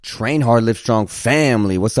Train Hard, Live Strong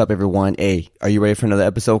family. What's up, everyone? Hey, are you ready for another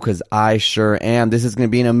episode? Because I sure am. This is going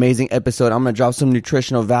to be an amazing episode. I'm going to drop some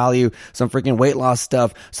nutritional value, some freaking weight loss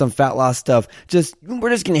stuff, some fat loss stuff. We're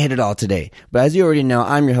just going to hit it all today. But as you already know,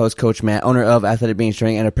 I'm your host, Coach Matt, owner of Athletic Beings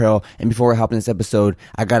Training and Apparel. And before we hop in this episode,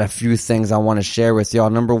 I got a few things I want to share with y'all.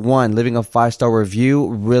 Number one, leaving a 5-star review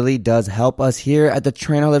really does help us here at the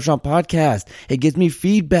Train Hard, Live Strong podcast. It gives me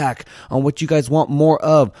feedback on what you guys want more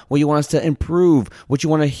of, what you want us to improve, what you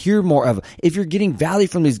want to hear more of. If you're getting value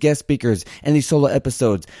from these guest speakers and these solo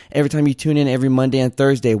episodes, every time you tune in every Monday and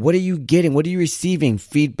Thursday, what are you getting? What are you receiving?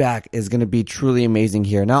 Feedback is going to be truly amazing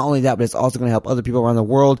here. Not only that, but it's also going to help other people around the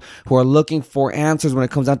world who are looking for answers when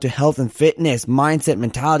it comes down to health and fitness, mindset,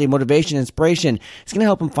 mentality, motivation, inspiration. It's going to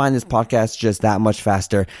help them find this podcast just that much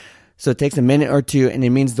faster. So it takes a minute or two, and it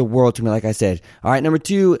means the world to me, like I said. All right, number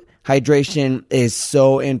two, hydration is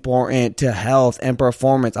so important to health and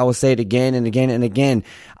performance. I will say it again and again and again.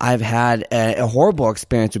 I've had a horrible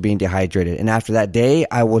experience with being dehydrated. And after that day,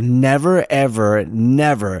 I will never, ever,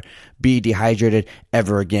 never be dehydrated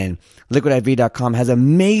ever again. LiquidIV.com has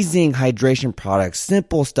amazing hydration products,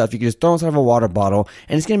 simple stuff. You can just throw inside of a water bottle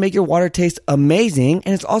and it's going to make your water taste amazing.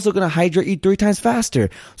 And it's also going to hydrate you 3 times faster.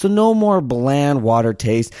 So no more bland water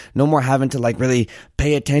taste. No more having to really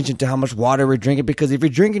pay attention to how much water we're drinking. Because if you're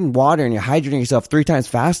drinking water and you're hydrating yourself 3 times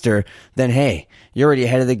faster, then hey, you're already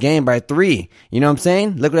ahead of the game by 3. You know what I'm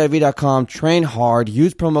saying? LiquidIV.com, train hard,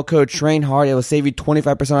 use promo code TRAINHARD. It will save you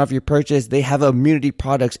 25% off your purchase. They have immunity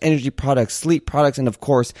products, energy products, sleep products, and of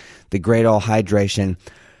course, the great old hydration.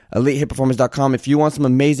 EliteHitPerformance.com. If you want some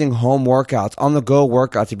amazing home workouts, on-the-go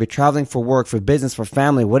workouts, if you're traveling for work, for business, for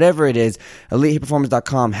family, whatever it is,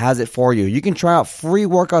 EliteHitPerformance.com has it for you. You can try out free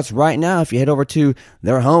workouts right now if you head over to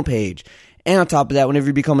their homepage. And on top of that, whenever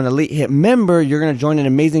you become an Elite Hit member, you're going to join an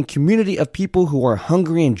amazing community of people who are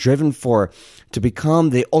hungry and driven to become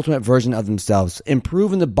the ultimate version of themselves,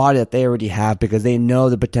 improving the body that they already have because they know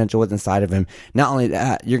the potential what's inside of them. Not only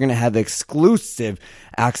that, you're going to have exclusive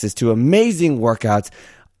access to amazing workouts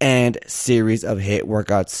and series of hit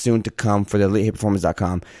workouts soon to come for the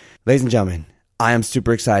EliteHitPerformance.com. Ladies and gentlemen, I am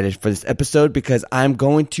super excited for this episode because I'm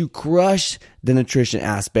going to crush the nutrition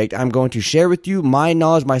aspect. I'm going to share with you my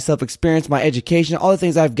knowledge, my self-experience, my education, all the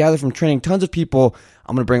things I've gathered from training tons of people.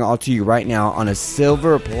 I'm going to bring it all to you right now on a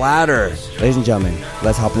silver platter. Ladies and gentlemen,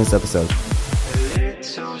 let's hop in this episode.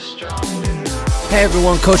 Hey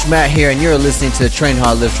everyone, Coach Matt here, and you're listening to the Train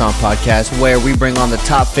Hard, Live Strong podcast, where we bring on the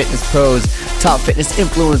top fitness pros, top fitness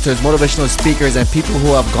influencers, motivational speakers, and people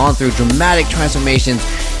who have gone through dramatic transformations.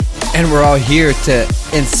 And we're all here to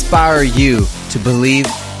inspire you to believe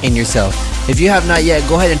in yourself. If you have not yet,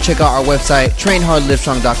 go ahead and check out our website,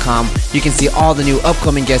 trainhardlivestrong.com. You can see all the new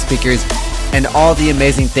upcoming guest speakers and all the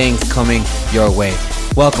amazing things coming your way.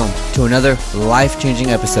 Welcome to another life-changing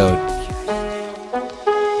episode.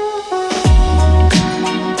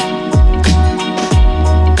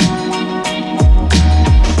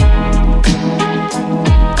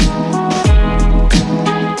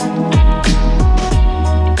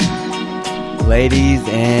 Ladies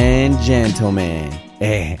and gentlemen,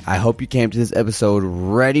 hey, I hope you came to this episode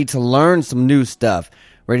ready to learn some new stuff,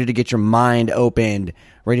 ready to get your mind opened,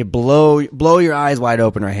 ready to blow your eyes wide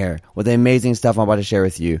open right here with the amazing stuff I'm about to share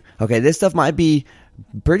with you. Okay, this stuff might be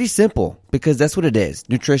pretty simple because that's what it is.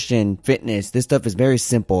 Nutrition, fitness, this stuff is very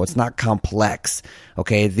simple. It's not complex.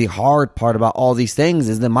 Okay, the hard part about all these things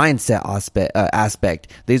is the mindset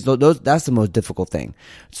aspect. That's the most difficult thing.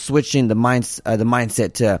 Switching the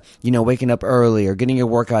mindset to, waking up early or getting your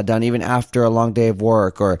workout done even after a long day of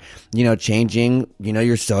work, or, changing,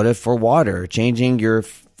 your soda for water, changing your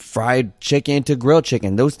fried chicken to grilled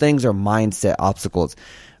chicken. Those things are mindset obstacles.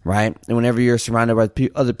 Right? And whenever you're surrounded by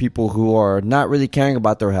other people who are not really caring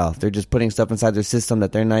about their health, they're just putting stuff inside their system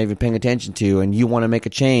that they're not even paying attention to, and you want to make a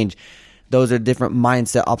change, those are different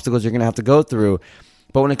mindset obstacles you're going to have to go through.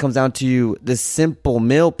 But when it comes down to the simple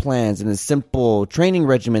meal plans and the simple training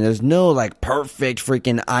regimen, there's no perfect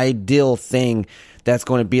freaking ideal thing that's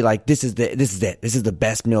going to be this is it. This is the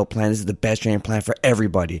best meal plan. This is the best training plan for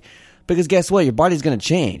everybody. Because guess what? Your body's going to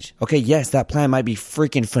change. Okay, yes, that plan might be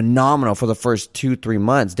freaking phenomenal for the first 2-3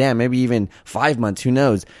 months. Damn, maybe even 5 months. Who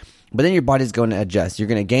knows? But then your body's going to adjust. You're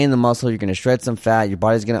going to gain the muscle. You're going to shred some fat. Your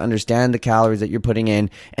body's going to understand the calories that you're putting in.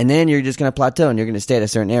 And then you're just going to plateau and you're going to stay at a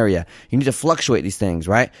certain area. You need to fluctuate these things,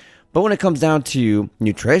 right? But when it comes down to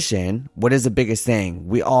nutrition, what is the biggest thing?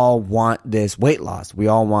 We all want this weight loss. We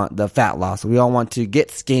all want the fat loss. We all want to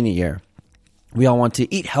get skinnier. We all want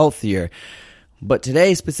to eat healthier. But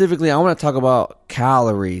today, specifically, I want to talk about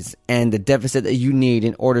calories and the deficit that you need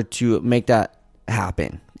in order to make that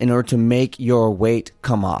happen. in order to make your weight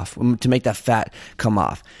come off, to make that fat come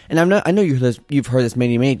off. And I know you've heard this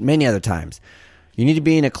many other times. You need to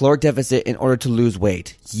be in a caloric deficit in order to lose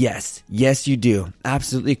weight. Yes, you do.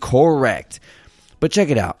 Absolutely correct. But check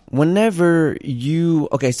it out. Whenever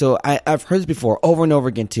so I've heard this before over and over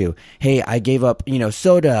again too. Hey, I gave up,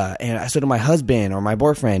 soda, and so did my husband or my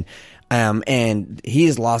boyfriend. And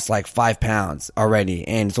he's lost like 5 pounds already,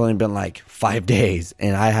 and it's only been like 5 days,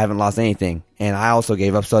 and I haven't lost anything. And I also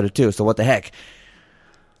gave up soda too. So what the heck?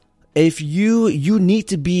 If you need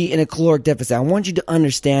to be in a caloric deficit, I want you to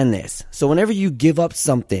understand this. So whenever you give up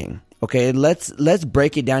something, okay, let's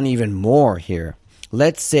break it down even more here.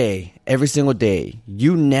 Let's say every single day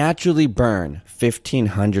you naturally burn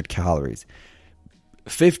 1,500 calories.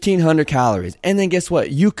 1,500 calories. And then guess what?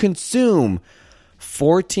 You consume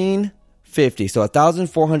 1,450. So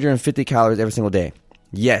 1,450 calories every single day.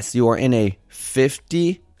 Yes, you are in a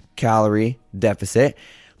 50 calorie deficit.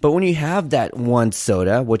 But when you have that one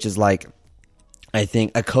soda, which is like, I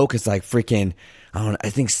think a Coke is like freaking, I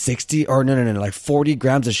think 60 or no, like 40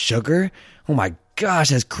 grams of sugar. Oh my gosh,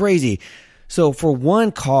 that's crazy. So for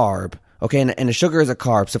one carb, okay, and the sugar is a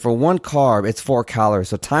carb. So for one carb, it's 4 calories.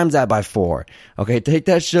 So times that by 4. Okay, take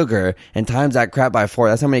that sugar and times that crap by 4.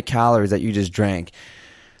 That's how many calories that you just drank.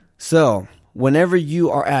 So whenever you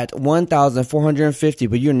are at 1,450,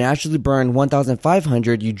 but you naturally burn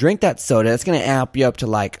 1,500, you drink that soda, it's going to amp you up to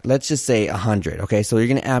like, let's just say 100. Okay, so you're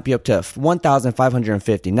going to amp you up to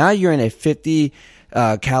 1,550. Now you're in a 50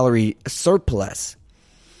 calorie surplus.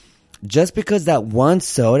 Just because that one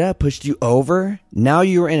soda pushed you over, now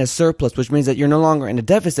you're in a surplus, which means that you're no longer in a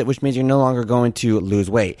deficit, which means you're no longer going to lose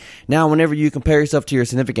weight. Now, whenever you compare yourself to your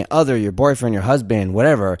significant other, your boyfriend, your husband,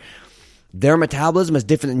 whatever, their metabolism is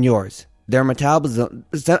different than yours. Their metabolism,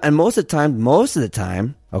 and most of the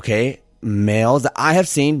time, okay, males that I have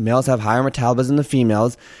seen, males have higher metabolism than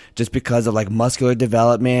females just because of like muscular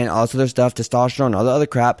development, all this other stuff, testosterone, all the other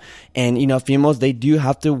crap. And, females, they do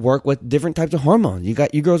have to work with different types of hormones.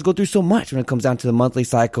 You girls go through so much when it comes down to the monthly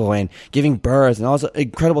cycle and giving birth and all the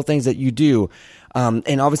incredible things that you do.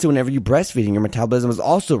 And obviously whenever you breastfeeding, your metabolism is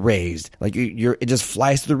also raised. Like it just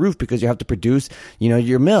flies to the roof because you have to produce,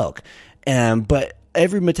 your milk. But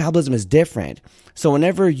every metabolism is different. So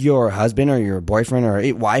whenever your husband or your boyfriend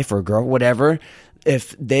or wife or girl, whatever,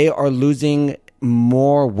 if they are losing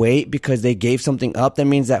more weight because they gave something up, that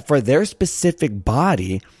means that for their specific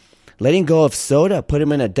body, letting go of soda put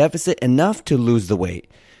them in a deficit enough to lose the weight.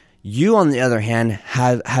 You, on the other hand,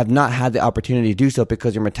 have not had the opportunity to do so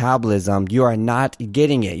because your metabolism, you are not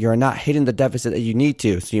getting it. You are not hitting the deficit that you need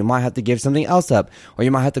to. So you might have to give something else up, or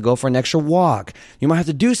you might have to go for an extra walk. You might have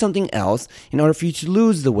to do something else in order for you to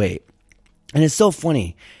lose the weight. And it's so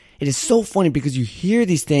funny. It is so funny because you hear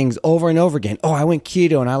these things over and over again. Oh, I went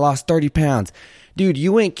keto and I lost 30 pounds. Dude,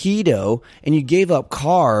 you went keto and you gave up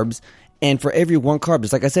carbs. And for every one carb,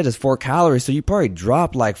 just like I said, it's 4 calories. So you probably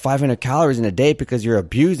drop like 500 calories in a day because you're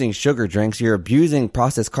abusing sugar drinks. You're abusing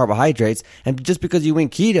processed carbohydrates. And just because you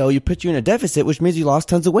went keto, you put you in a deficit, which means you lost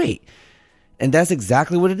tons of weight. And that's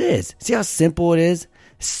exactly what it is. See how simple it is?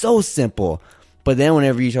 So simple. But then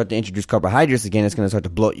whenever you start to introduce carbohydrates again, it's going to start to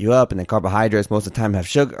bloat you up. And then carbohydrates most of the time have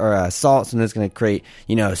sugar or salt. So that's going to create,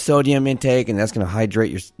 sodium intake. And that's going to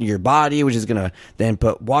hydrate your body, which is going to then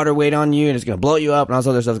put water weight on you. And it's going to bloat you up. And all this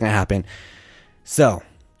other stuff is going to happen. So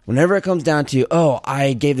whenever it comes down to, oh,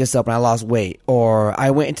 I gave this up and I lost weight. Or I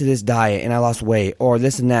went into this diet and I lost weight. Or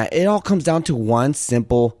this and that. It all comes down to one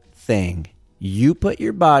simple thing. You put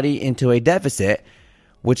your body into a deficit,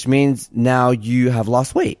 which means now you have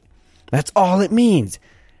lost weight. That's all it means.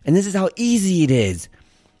 And this is how easy it is.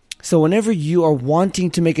 So whenever you are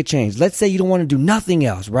wanting to make a change, let's say you don't want to do nothing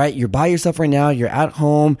else, right? You're by yourself right now. You're at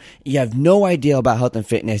home. You have no idea about health and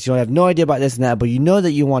fitness. You don't have no idea about this and that, but you know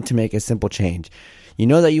that you want to make a simple change. You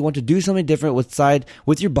know that you want to do something different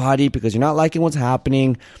with your body because you're not liking what's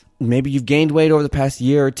happening. Maybe you've gained weight over the past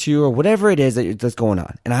year or two or whatever it is that's going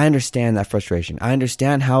on. And I understand that frustration. I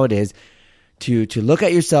understand how it is to look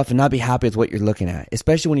at yourself and not be happy with what you're looking at,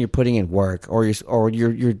 especially when you're putting in work or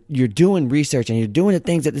you're doing research and you're doing the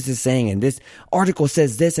things that this is saying, and this article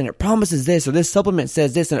says this and it promises this, or this supplement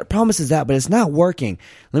says this and it promises that, but it's not working.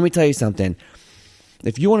 Let me tell you something.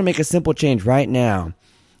 If you want to make a simple change right now,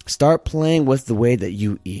 start playing with the way that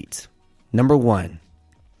you eat. Number 1,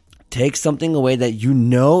 take something away that you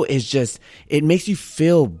know is just, it makes you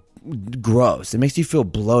feel gross. It makes you feel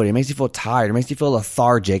bloated. It makes you feel tired. It makes you feel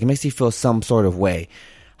lethargic. It makes you feel some sort of way.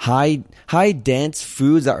 High dense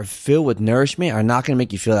foods that are filled with nourishment are not going to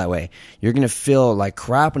make you feel that way. You're going to feel like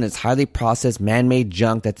crap when it's highly processed, man-made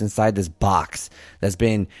junk that's inside this box that's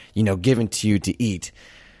been, given to you to eat.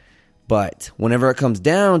 But whenever it comes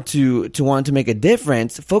down to wanting to make a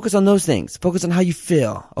difference, focus on those things. Focus on how you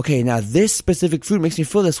feel. Okay, now this specific food makes me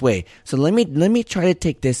feel this way. So let me try to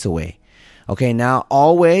take this away. Okay, now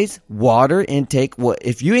always water intake.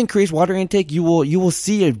 If you increase water intake, you will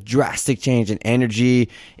see a drastic change in energy,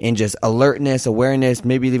 in just alertness, awareness,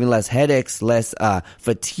 maybe even less headaches, less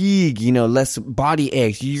fatigue, less body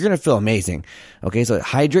aches. You're going to feel amazing. Okay, so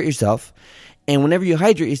hydrate yourself. And whenever you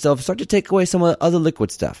hydrate yourself, start to take away some of the other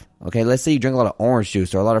liquid stuff. Okay, let's say you drink a lot of orange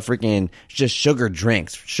juice or a lot of freaking just sugar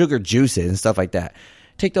drinks, sugar juices and stuff like that.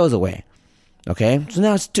 Take those away. Okay, so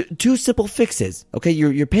now it's two simple fixes. Okay,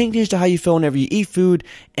 you're paying attention to how you feel whenever you eat food,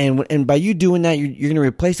 and by you doing that, you're going to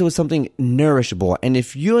replace it with something nourishable. And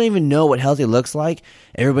if you don't even know what healthy looks like,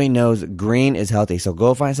 everybody knows green is healthy. So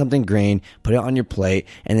go find something green, put it on your plate,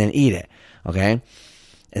 and then eat it. Okay,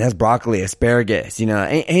 and that's broccoli, asparagus,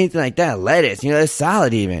 anything like that, lettuce, that's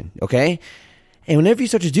salad even. Okay. And whenever you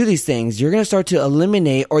start to do these things, you're going to start to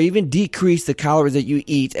eliminate or even decrease the calories that you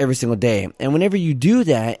eat every single day. And whenever you do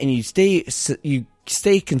that and you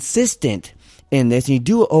stay consistent in this and you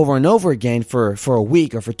do it over and over again for a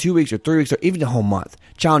week or for 2 weeks or 3 weeks or even a whole month,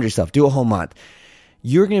 challenge yourself, do a whole month.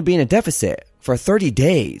 You're going to be in a deficit for 30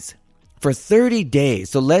 days. For 30 days.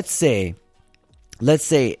 So let's say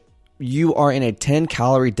you are in a 10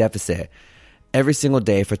 calorie deficit every single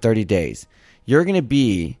day for 30 days. You're going to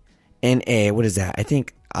be in what is that? I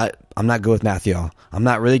think, I'm not good with math, y'all. I'm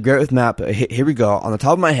not really great with math, but here we go. On the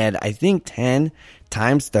top of my head, I think 10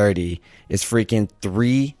 times 30 is freaking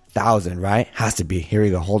 3,000, right? Has to be. Here we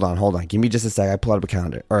go. Hold on. Give me just a sec. I pull out a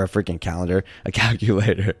calendar, or a freaking calendar, a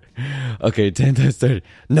calculator. Okay, 10 times 30.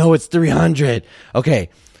 No, it's 300. Okay,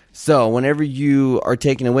 so whenever you are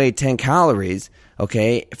taking away 10 calories,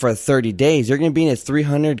 okay, for 30 days, you're going to be in a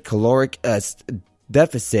 300 caloric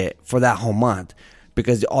deficit for that whole month.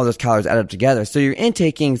 Because all those calories add up together. So you're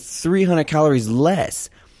intaking 300 calories less,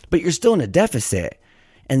 but you're still in a deficit.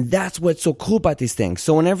 And that's what's so cool about these things.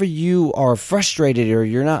 So whenever you are frustrated or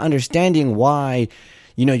you're not understanding why,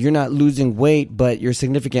 you're not losing weight, but your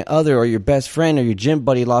significant other or your best friend or your gym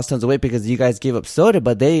buddy lost tons of weight because you guys gave up soda,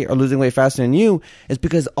 but they are losing weight faster than you, it's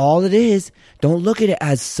because all it is, don't look at it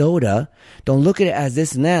as soda. Don't look at it as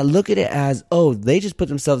this and that. Look at it as, oh, they just put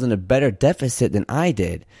themselves in a better deficit than I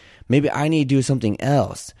did. Maybe I need to do something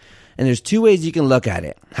else. And there's two ways you can look at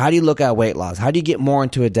it. How do you look at weight loss? How do you get more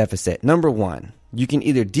into a deficit? Number one, you can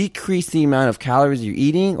either decrease the amount of calories you're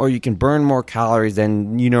eating or you can burn more calories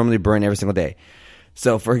than you normally burn every single day.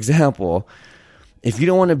 So, for example, if you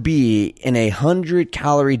don't want to be in a 100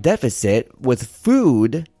 calorie deficit with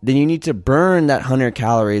food, then you need to burn that 100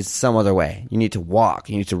 calories some other way. You need to walk,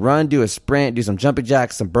 you need to run, do a sprint, do some jumping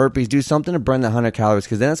jacks, some burpees, do something to burn that 100 calories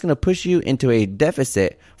because then that's going to push you into a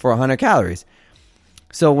deficit for 100 calories.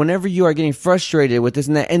 So whenever you are getting frustrated with this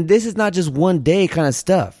and that, and this is not just one day kind of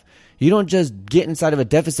stuff. You don't just get inside of a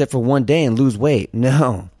deficit for one day and lose weight.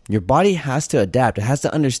 No, your body has to adapt. It has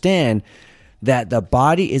to understand that the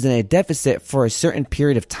body is in a deficit for a certain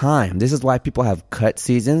period of time. This is why people have cut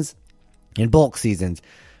seasons and bulk seasons,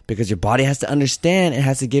 because your body has to understand, it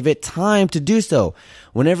has to give it time to do so.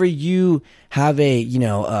 Whenever you have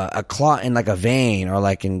a clot in like a vein or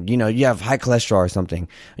like you have high cholesterol or something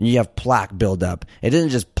and you have plaque build up, it doesn't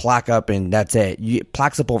just plaque up and that's it. It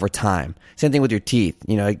plaques up over time. Same thing with your teeth.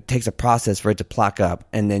 It takes a process for it to plaque up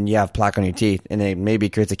and then you have plaque on your teeth and then maybe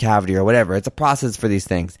it creates a cavity or whatever. It's a process for these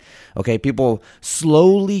things. Okay. People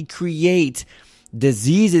slowly create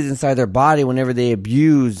diseases inside their body whenever they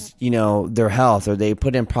abuse, their health or they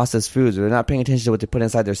put in processed foods or they're not paying attention to what they put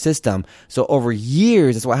inside their system. So over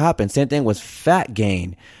years, that's what happens. Same thing with fat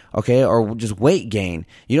gain, okay, or just weight gain.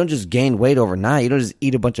 You don't just gain weight overnight. You don't just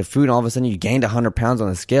eat a bunch of food and all of a sudden you gained 100 pounds on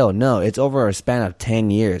the scale. No, it's over a span of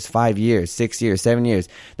 10 years, 5 years, 6 years, 7 years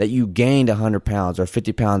that you gained 100 pounds or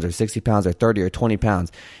 50 pounds or 60 pounds or 30 or 20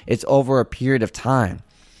 pounds. It's over a period of time.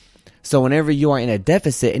 So whenever you are in a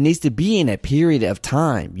deficit, it needs to be in a period of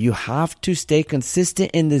time. You have to stay consistent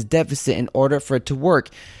in this deficit in order for it to work.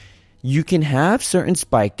 You can have certain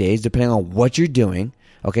spike days depending on what you're doing.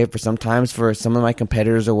 Okay, for some of my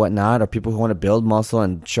competitors or whatnot, or people who want to build muscle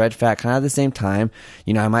and shred fat kind of at the same time,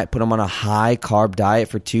 I might put them on a high carb diet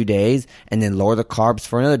for 2 days and then lower the carbs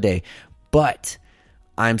for another day. But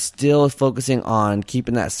I'm still focusing on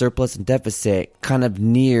keeping that surplus and deficit kind of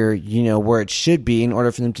near, where it should be in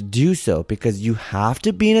order for them to do so, because you have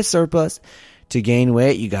to be in a surplus to gain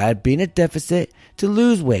weight. You got to be in a deficit to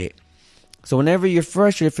lose weight. So whenever you're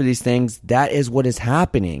frustrated for these things, that is what is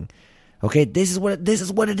happening. Okay, this is what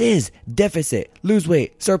it is. Deficit, lose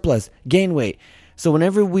weight, surplus, gain weight. So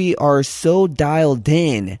whenever we are so dialed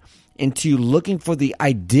in into looking for the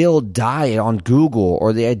ideal diet on Google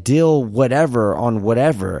or the ideal whatever on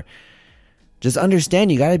whatever. Just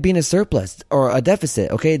understand you got to be in a surplus or a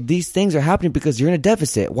deficit, okay? These things are happening because you're in a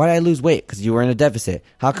deficit. Why did I lose weight? Because you were in a deficit.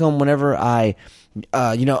 How come whenever I,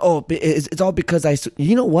 it's all because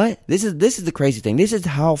you know what? This is the crazy thing. This is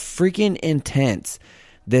how freaking intense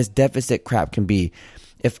this deficit crap can be.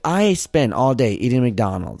 If I spend all day eating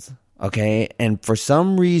McDonald's, okay, and for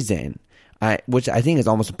some reason, which I think is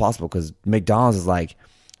almost impossible because McDonald's is like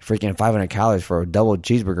freaking 500 calories for a double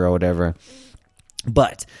cheeseburger or whatever.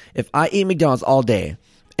 But if I eat McDonald's all day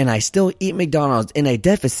and I still eat McDonald's in a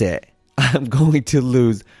deficit, I'm going to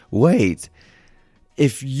lose weight.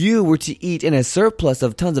 If you were to eat in a surplus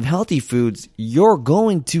of tons of healthy foods, you're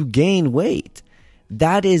going to gain weight.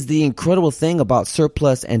 That is the incredible thing about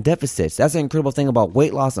surplus and deficits. That's the incredible thing about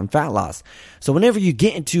weight loss and fat loss. So whenever you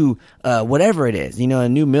get into whatever it is, a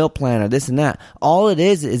new meal plan or this and that, all it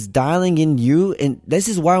is dialing in you. And this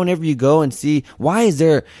is why whenever you go and see, why is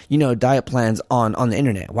there, diet plans on the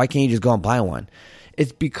internet? Why can't you just go and buy one?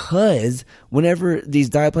 It's because whenever these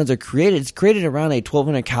diet plans are created, it's created around a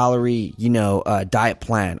 1,200 calorie, diet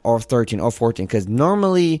plan or 13 or 14. Because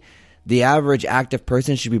normally the average active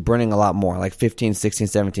person should be burning a lot more, like 15, 16,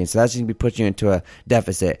 17. So that's going to be putting you into a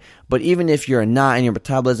deficit. But even if you're not and your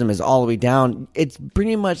metabolism is all the way down, it's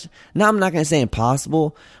pretty much, I'm not going to say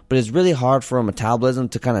impossible, but it's really hard for a metabolism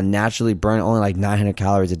to kind of naturally burn only like 900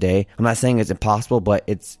 calories a day. I'm not saying it's impossible, but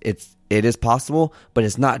it is possible, but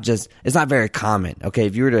it's not very common. Okay.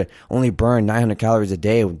 If you were to only burn 900 calories a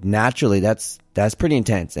day, naturally that's pretty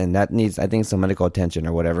intense. And that needs, I think, some medical attention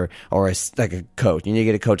or whatever, or like a coach. You need to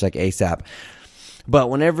get a coach like ASAP. But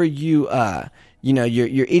whenever you're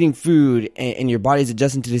eating food and your body's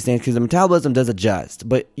adjusting to these things, because the metabolism does adjust,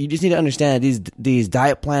 but you just need to understand that these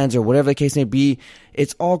diet plans or whatever the case may be,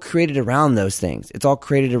 it's all created around those things. It's all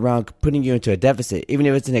created around putting you into a deficit, even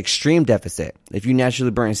if it's an extreme deficit. If you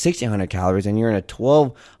naturally burn 1,600 calories and you're in a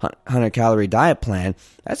 1,200 calorie diet plan,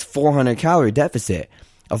 that's 400 calorie deficit.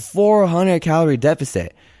 A 400 calorie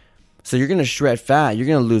deficit. So you're going to shred fat. You're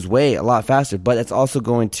going to lose weight a lot faster, but it's also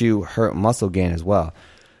going to hurt muscle gain as well.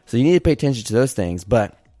 So you need to pay attention to those things.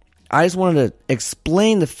 But I just wanted to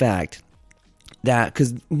explain the fact that,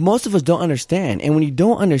 because most of us don't understand. And when you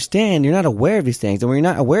don't understand, you're not aware of these things. And when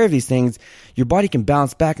you're not aware of these things, your body can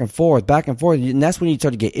bounce back and forth. And that's when you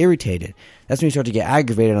start to get irritated. That's when you start to get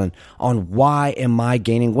aggravated on why am I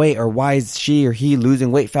gaining weight, or why is she or he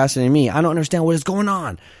losing weight faster than me? I don't understand what is going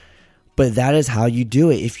on. But that is how you do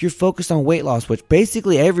it. If you're focused on weight loss, which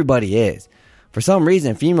basically everybody is, for some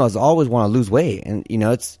reason, females always want to lose weight. And,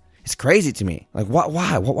 it's crazy to me. Like, why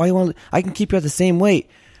you want to, I can keep you at the same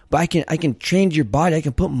weight, but I can change your body. I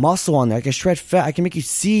can put muscle on there. I can shred fat. I can make you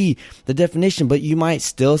see the definition, but you might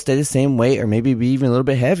still stay the same weight or maybe be even a little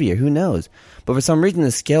bit heavier. Who knows? But for some reason,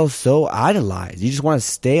 the scale is so idolized. You just want to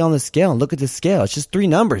stay on the scale and look at the scale. It's just 3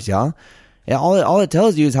 numbers, y'all. And all it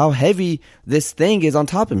tells you is how heavy this thing is on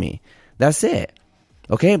top of me. That's it.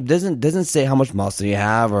 Okay, it doesn't say how much muscle you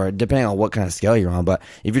have, or depending on what kind of scale you're on. But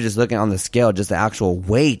if you're just looking on the scale, just the actual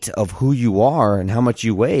weight of who you are and how much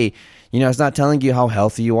you weigh, it's not telling you how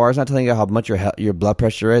healthy you are. It's not telling you how much your blood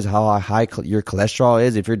pressure is, how high your cholesterol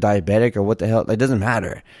is, if you're diabetic or what the hell. It doesn't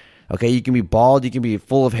matter. Okay, you can be bald, you can be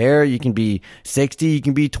full of hair, you can be 60, you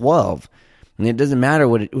can be 12. And it doesn't matter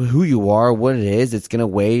who you are, what it is. It's gonna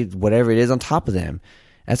weigh whatever it is on top of them.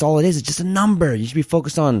 That's all it is. It's just a number. You should be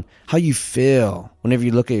focused on how you feel whenever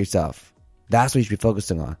you look at yourself. That's what you should be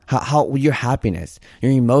focusing on. How your happiness,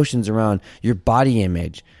 your emotions around your body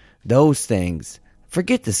image, those things.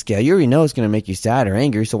 Forget the scale. You already know it's going to make you sad or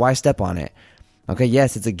angry, so why step on it? Okay,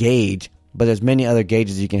 yes, it's a gauge, but there's many other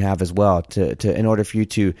gauges you can have as well in order for you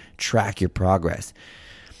to track your progress.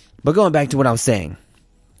 But going back to what I was saying,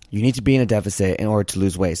 you need to be in a deficit in order to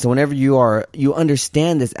lose weight. So whenever you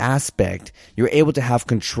understand this aspect, you're able to have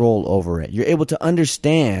control over it. You're able to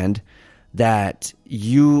understand that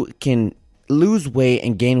you can lose weight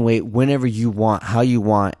and gain weight whenever you want, how you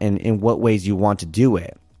want, and in what ways you want to do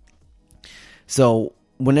it. So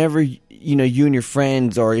whenever you and your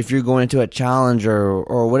friends, or if you're going into a challenge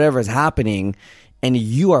or whatever is happening, and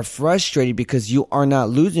you are frustrated because you are not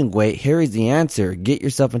losing weight, here is the answer. Get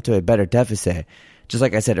yourself into a better deficit. Just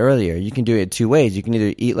like I said earlier, you can do it 2 ways. You can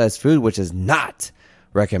either eat less food, which is not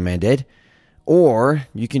recommended, or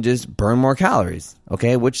you can just burn more calories,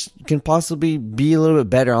 okay, which can possibly be a little bit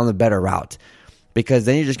better on the better route, because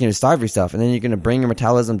then you're just going to starve yourself, and then you're going to bring your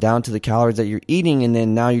metabolism down to the calories that you're eating, and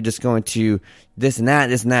then now you're just going to this and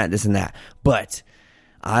that. But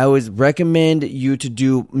I always recommend you to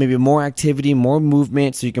do maybe more activity, more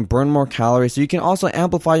movement, so you can burn more calories, so you can also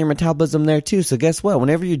amplify your metabolism there too. So guess what?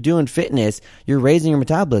 Whenever you're doing fitness, you're raising your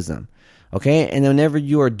metabolism. Okay? And whenever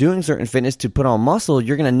you are doing certain fitness to put on muscle,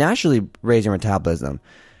 you're going to naturally raise your metabolism.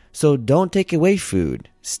 So don't take away food.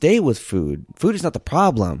 Stay with food. Food is not the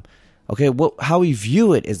problem. Okay? How we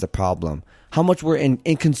view it is the problem. How much we're in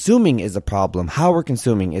consuming is the problem. How we're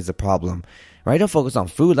consuming is the problem. Right? Don't focus on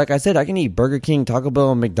food. Like I said, I can eat Burger King, Taco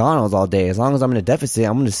Bell, and McDonald's all day. As long as I'm in a deficit,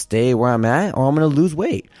 I'm going to stay where I'm at, or I'm going to lose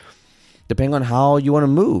weight. Depending on how you want to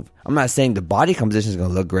move. I'm not saying the body composition is going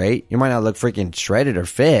to look great. You might not look freaking shredded or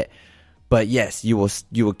fit. But yes, you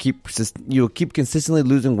will keep consistently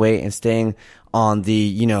losing weight and staying on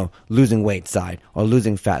the, losing weight side or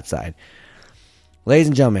losing fat side. Ladies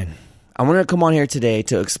and gentlemen, I want to come on here today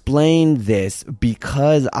to explain this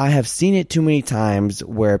because I have seen it too many times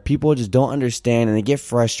where people just don't understand and they get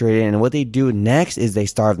frustrated, and what they do next is they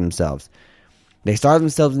starve themselves. They starve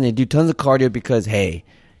themselves and they do tons of cardio because, hey,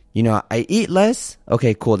 I eat less.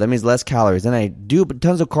 Okay, cool. That means less calories. Then I do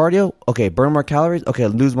tons of cardio. Okay, burn more calories. Okay,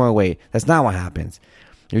 lose more weight. That's not what happens.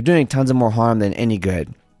 You're doing tons of more harm than any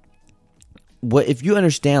good. If you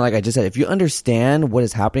understand, like I just said, if you understand what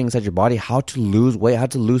is happening inside your body, how to lose weight, how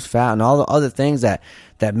to lose fat, and all the other things that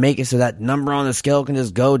make it so that number on the scale can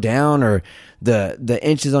just go down, or the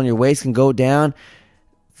inches on your waist can go down,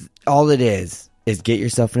 all it is get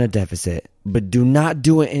yourself in a deficit. But do not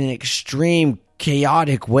do it in an extreme,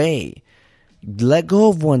 chaotic way. Let go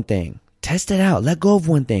of one thing. Test it out. Let go of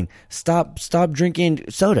one thing. Stop drinking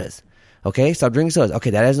sodas. Okay? Stop drinking sodas.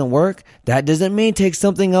 Okay, that doesn't work. That doesn't mean take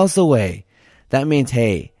something else away. That means,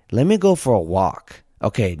 hey, let me go for a walk.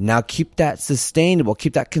 Okay, now keep that sustainable.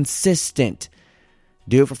 Keep that consistent.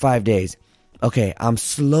 Do it for 5 days. Okay, I'm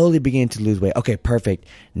slowly beginning to lose weight. Okay, perfect.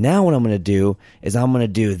 Now what I'm going to do is I'm going to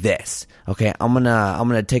do this. Okay, I'm going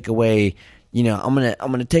to take away, I'm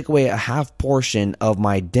going to take away a half portion of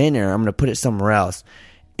my dinner. I'm going to put it somewhere else.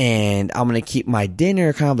 And I'm going to keep my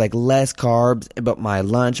dinner kind of like less carbs, but my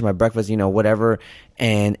lunch, my breakfast, whatever.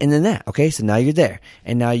 And then that. Okay, so now you're there.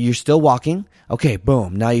 And now you're still walking. Okay,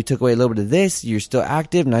 boom. Now you took away a little bit of this. You're still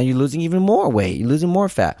active. Now you're losing even more weight. You're losing more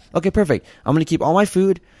fat. Okay, perfect. I'm going to keep all my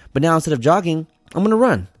food, but now instead of jogging, I'm going to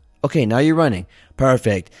run. Okay, now you're running.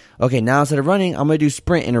 Perfect. Okay, now instead of running, I'm going to do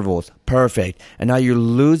sprint intervals. Perfect. And now you're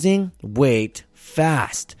losing weight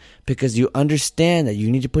fast because you understand that you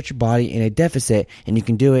need to put your body in a deficit, and you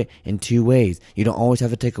can do it in 2 ways. You don't always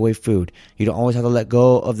have to take away food. You don't always have to let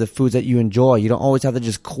go of the foods that you enjoy. You don't always have to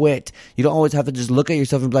just quit. You don't always have to just look at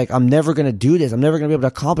yourself and be like, I'm never going to do this. I'm never going to be able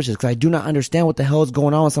to accomplish this because I do not understand what the hell is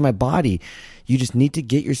going on inside my body. You just need to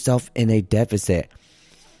get yourself in a deficit.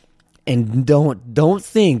 And don't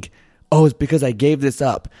think, oh, it's because I gave this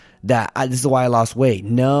up that this is why I lost weight.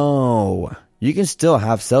 No. You can still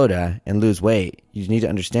have soda and lose weight. You need to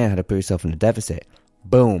understand how to put yourself in a deficit.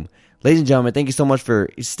 Boom. Ladies and gentlemen, thank you so much for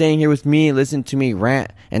staying here with me, listening to me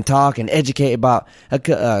rant and talk and educate about,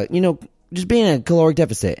 just being in a caloric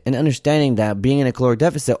deficit and understanding that being in a caloric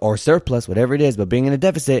deficit or surplus, whatever it is, but being in a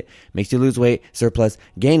deficit makes you lose weight, surplus,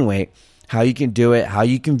 gain weight, how you can do it, how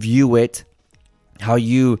you can view it, how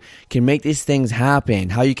you can make these things happen,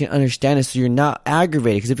 how you can understand it so you're not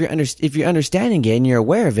aggravated. Because if you're understanding it and you're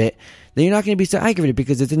aware of it, then you're not going to be so aggravated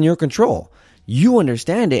because it's in your control. You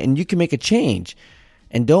understand it and you can make a change.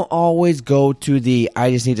 And don't always go to the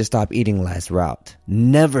I just need to stop eating less route.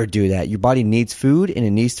 Never do that. Your body needs food, and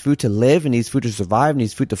it needs food to live, it needs food to survive, it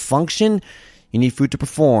needs food to function, you need food to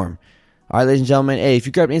perform. All right, ladies and gentlemen, hey, if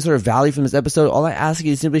you grabbed any sort of value from this episode, all I ask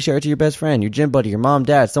you is simply share it to your best friend, your gym buddy, your mom,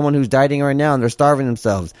 dad, someone who's dieting right now and they're starving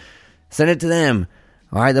themselves. Send it to them.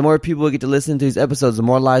 All right, the more people get to listen to these episodes, the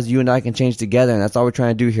more lives you and I can change together, and that's all we're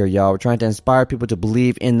trying to do here, y'all. We're trying to inspire people to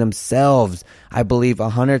believe in themselves. I believe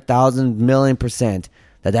 100,000 million%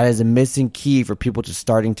 that is a missing key for people to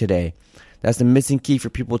starting today. That's the missing key for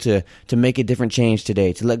people to make a different change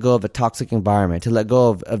today, to let go of a toxic environment, to let go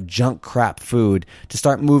of junk crap food, to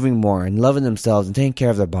start moving more and loving themselves and taking care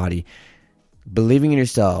of their body. Believing in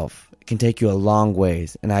yourself can take you a long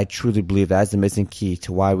ways, and I truly believe that's the missing key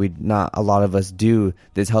to why a lot of us do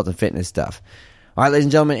this health and fitness stuff. All right, ladies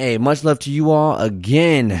and gentlemen, hey, much love to you all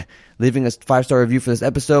again. Leaving a 5-star review for this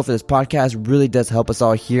episode, for this podcast, really does help us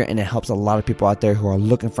all here, and it helps a lot of people out there who are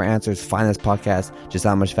looking for answers find this podcast just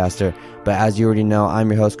that much faster. But as you already know, I'm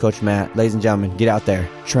your host, Coach Matt. Ladies and gentlemen, get out there,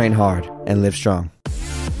 train hard, and live strong.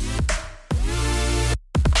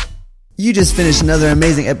 You just finished another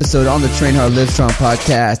amazing episode on the Train Hard, Live Strong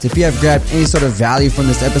podcast. If you have grabbed any sort of value from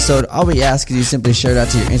this episode, all we ask is you simply share it out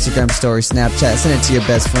to your Instagram story, Snapchat, send it to your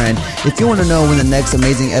best friend. If you want to know when the next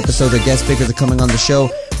amazing episode or guest speakers are coming on the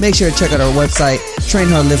show, Make sure to check out our website,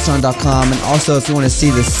 trainhardlivestrong.com. And also, if you want to see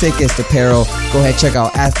the sickest apparel, go ahead and check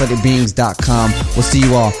out athleticbeings.com. We'll see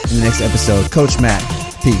you all in the next episode. Coach Matt,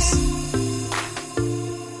 peace.